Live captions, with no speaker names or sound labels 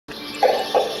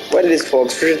What it is,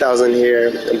 folks? 3000 here.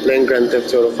 I'm playing Grand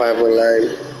Theft Auto 5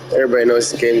 online. Everybody knows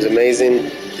this game's amazing.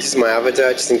 This is my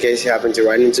avatar, just in case you happen to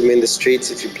run into me in the streets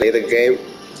if you play the game.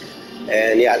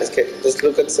 And yeah, let's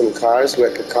look at some cars where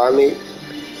it could car me.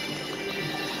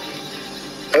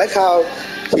 I like how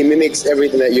he mimics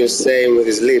everything that you're saying with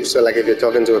his lips. So like if you're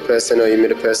talking to a person or you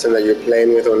meet a person that you're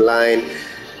playing with online,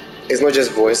 it's not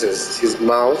just voices. His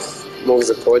mouth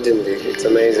moves accordingly. It's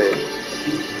amazing.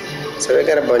 So we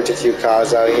got a bunch of few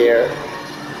cars out here.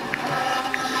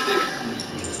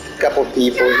 Couple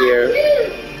people here.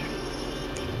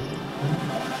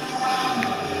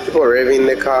 People are revving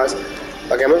their cars.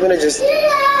 Okay, I'm gonna just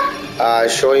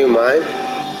show you mine.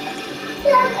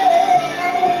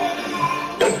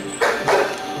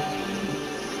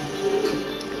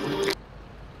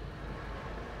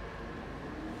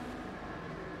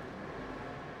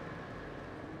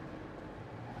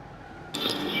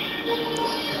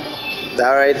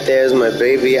 That right there is my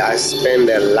baby. I spend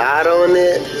a lot on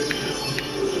it.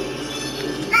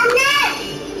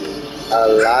 A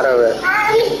lot of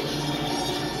it.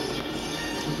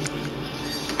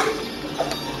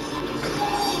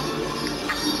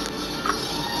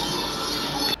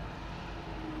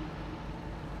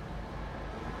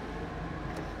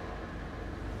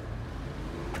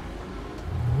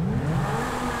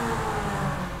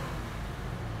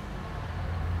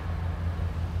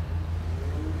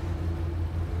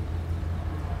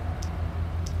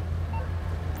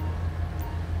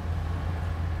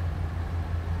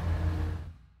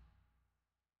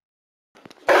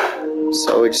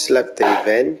 So we just left the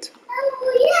event.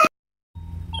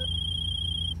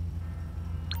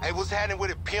 Hey, what's happening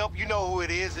with it, pimp? You know who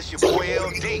it is. It's your boy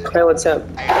LD. Hey, what's up?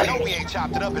 Hey, I know we ain't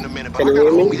chopped it up in a minute, but Can I you got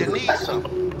a hear homie me? that needs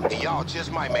something. And y'all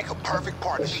just might make a perfect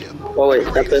partnership. Oh wait,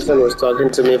 that person was talking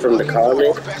to me from the car,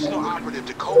 Looking for a man. professional operative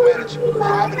to co-manage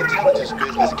private intelligence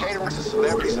business catering to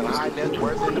celebrities and high net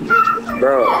worth individuals.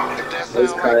 Bro, If that this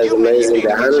sound car like is you, man, you amazing. need The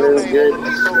to get your handling is name on good. the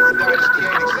list over at Dynasty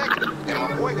 8 Executive. And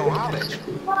my boy gonna holler at you.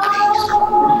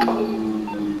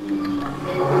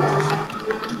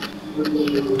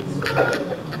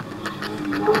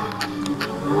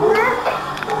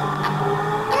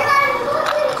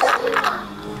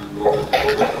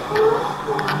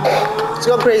 Let's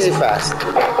go crazy fast.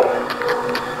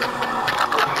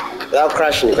 Without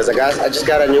crashing it, because I just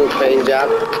got a new paint job.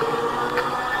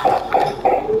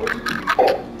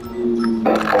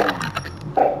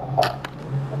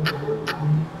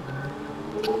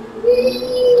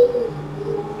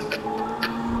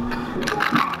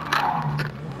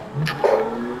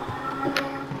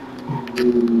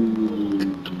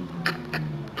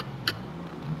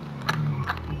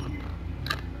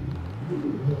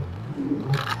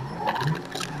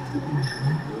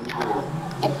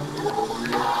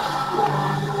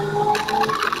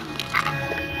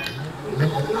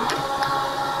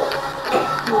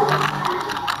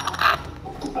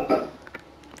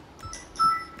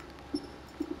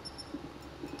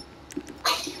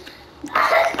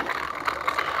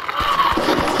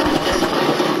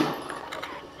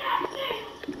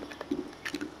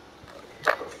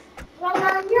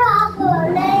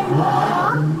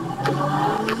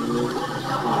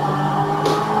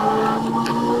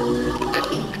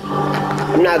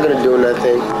 I'm not gonna do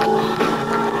nothing.